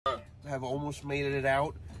have almost made it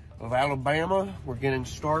out of Alabama. We're getting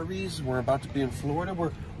Starbies. We're about to be in Florida.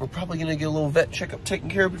 We're probably gonna get a little vet checkup taken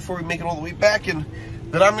care of before we make it all the way back, and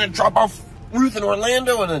then I'm gonna drop off Ruth in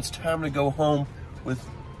Orlando, and then it's time to go home with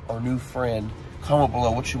our new friend. Comment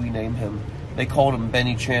below, what should we name him? They called him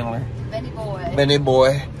Benny Chandler. Benny Boy. Benny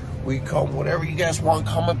Boy. We call him whatever you guys want.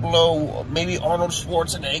 Comment below. Maybe Arnold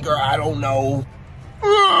Schwarzenegger. I don't know.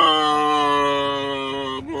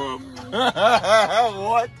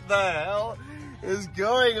 What the hell is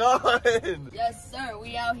going on? Yes, sir.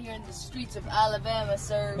 We out here in the streets of Alabama,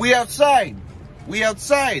 sir. We outside. We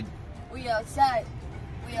outside. We outside.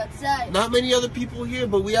 We outside. Not many other people here,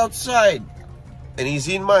 but we outside. And he's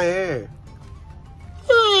in my hair.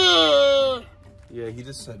 Yeah, he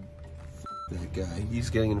just said, F that guy. He's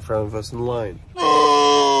getting in front of us in line.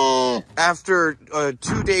 After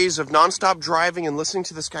 2 days of nonstop driving and listening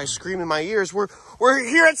to this guy scream in my ears, we're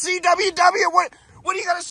here at CWW. What do you gotta say?